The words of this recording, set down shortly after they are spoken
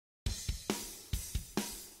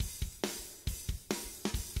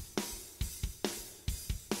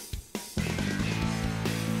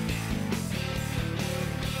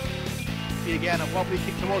again. A wobbly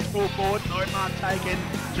kick towards full forward. No mark taken.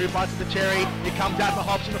 2 bites of the cherry. He comes out for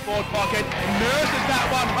Hobbs in the forward pocket and nurses that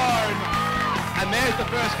one home. And there's the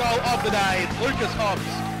first goal of the day. It's Lucas Hobbs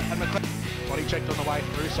and McLean. Body checked on the way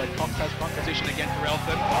through, so Cox has front position again for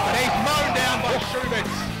Elton. And he's mown down by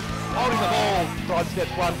Schubitz, holding the ball.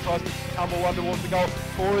 Sidesteps one, tries to tumble one towards the goal.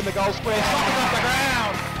 4 in the goal square, stopping off the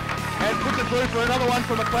ground. And puts it through for another one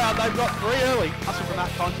from McLeod. They've got 3 early. Hustle from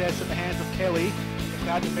that contest at the hands of Kelly.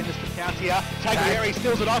 McLeod defenders to count here. Taglieri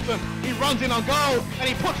steals it off him. He runs in on goal,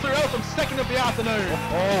 and he puts through Eltham, second of the afternoon.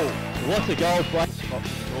 Oh, what a goal play. Spot from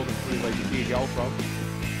the Northern Free League to see a goal from.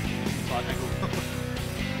 Side angle.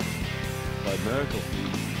 So Merkel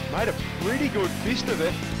made a pretty good fist of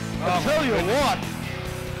it. I'll tell you what,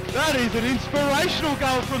 that is an inspirational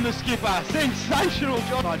goal from the skipper. Sensational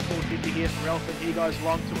job. Side 450 here for Elton. He goes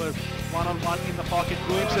long to a one-on-one in the pocket.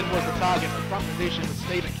 Williamson was the target. The front position was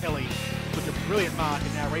Stephen Kelly. Took a brilliant mark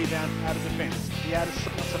and now rebound out of defence. He had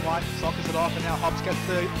some light, sockers it off, and now Hobbs gets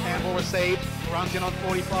the handball received. Runs in on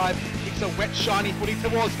 45. Kicks a wet, shiny footy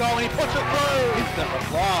towards goal, and he puts it through. It's the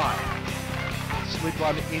reply. Slip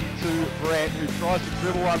one into Brand, who tries to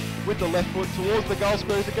dribble one with the left foot towards the goal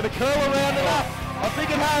square. Is it going to curl around and up? I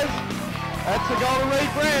think it has. That's a goal to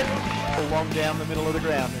Reed Brand. Long down the middle of the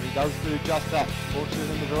ground, and he does do just that. Launches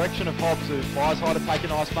it in the direction of Hobbs, who flies high to take a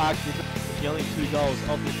nice mark. The only 2 goals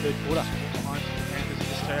of the third quarter. Behind the Panthers in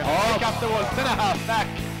this turn. Kick up towards centre half back.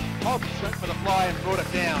 Hobbs went for the fly and brought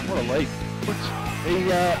it down. What a leap. He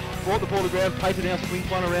brought the ball to ground, painted now, swings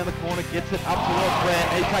one around the corner, gets it up towards Brand.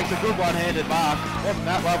 He takes a good one-handed mark. Wasn't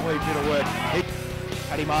that lovely bit of work?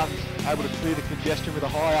 Paddy Martin's able to clear the congestion with a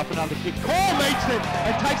high up and under kick. Core meets it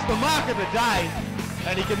and takes the mark of the day.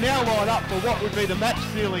 And he can now line up for what would be the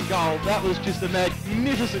match-sealing goal. That was just a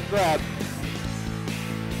magnificent grab.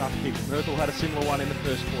 Tough kick. Merkel had a similar one in the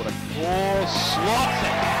first quarter. Slots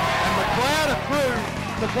it. And McLeod are through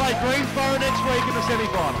to play Greensboro next week in the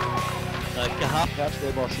semi-final. Catch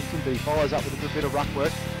there by Simpson, but he follows up with a good bit of ruck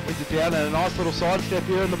work. Wins it down and a nice little sidestep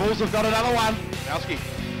here, and the Bulls have got another one.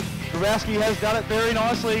 Grabowski has done it very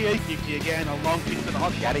nicely. He Gives you again a long kick to the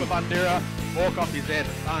hot spot for Bandera. Walkoff is there,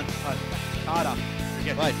 but Carter.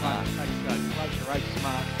 Wait, courageous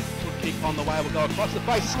mark. Good kick on the way, will go across the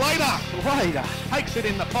face. Slater takes it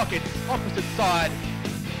in the pocket, opposite side.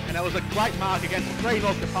 And that was a great mark against 3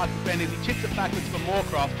 Northcote Park defenders. He chips it backwards for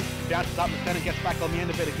Moorcroft. Bounces up, McLennan gets back on the end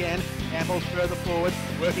of it again. Campbell's further forward,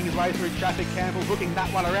 working his way through traffic. Campbell hooking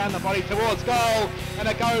that one around the body towards goal. And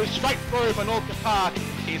it goes straight through for Northcote Park.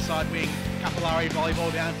 Here side wing, Capillari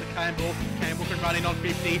volleyball down to Campbell. Campbell can run in on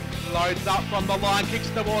 50. Loads up from the line, kicks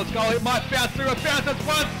towards goal. It might bounce through, it bounces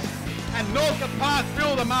once. And Northcote Park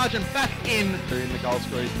fill the margin back in. In the goal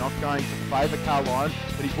score, he's not going to favour Carline,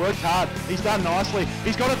 but he's worked hard. He's done nicely.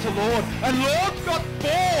 He's got it to Lord, and Lord's got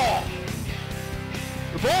 4.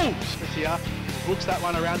 The Bulls this here hooks that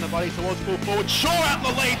one around the body towards full forward. Shaw out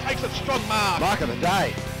the lead, takes a strong mark. Mark of the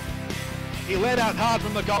day. He led out hard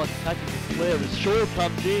from the goal. Taking this flare as Shaw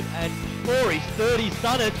comes in, and for his 3rd, he's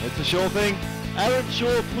done it. It's a sure thing. Aaron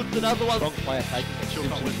Shaw puts another one. Wrong player taking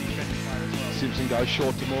it. Simpson goes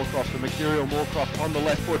short to Moorcroft. The mercurial Moorcroft on the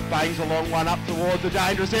left foot bangs a long one up towards the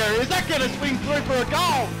dangerous area. Is that going to swing through for a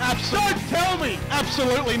goal? Don't tell me.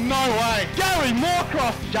 Absolutely no way. Gary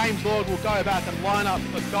Moorcroft. James Lord will go back and line up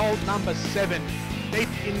for goal number 7. Deep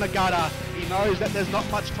in the gutter. He knows that there's not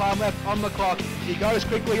much time left on the clock. He goes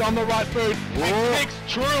quickly on the right foot and kicks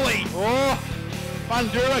truly.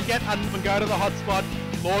 Bandura get and go to the hot spot.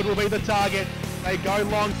 Lord will be the target. They go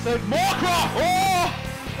long to Moorcroft.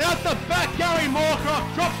 Out the back, Gary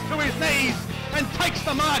Moorcroft drops to his knees and takes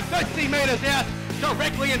the mark 30 metres out,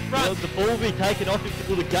 directly in front. Well, the ball will be taken off him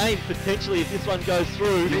for the game, potentially, if this one goes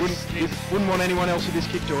through. You wouldn't want anyone else with this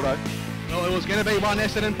kick, Jordo. Well, it was going to be one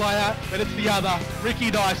Essendon player, but it's the other. Ricky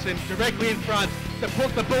Dyson, directly in front, to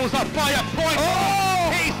put the Bulls up by a point.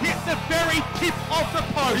 He's hit the very tip of the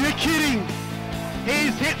post. Are you kidding?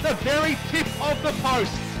 He's hit the very tip of the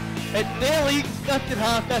post. It nearly stuck it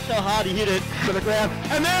half, that's how hard he hit it. To the ground.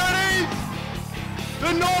 And there it is!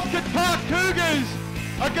 The Northcote Park Cougars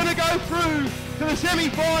are going to go through to the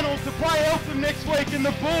semi-final to play Eltham next week, and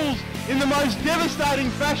the Bulls, in the most devastating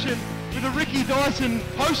fashion, with a Ricky Dyson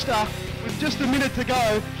poster with just a minute to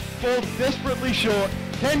go, fall desperately short.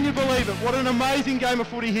 Can you believe it? What an amazing game of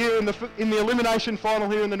footy here in the elimination final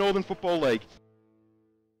here in the Northern Football League.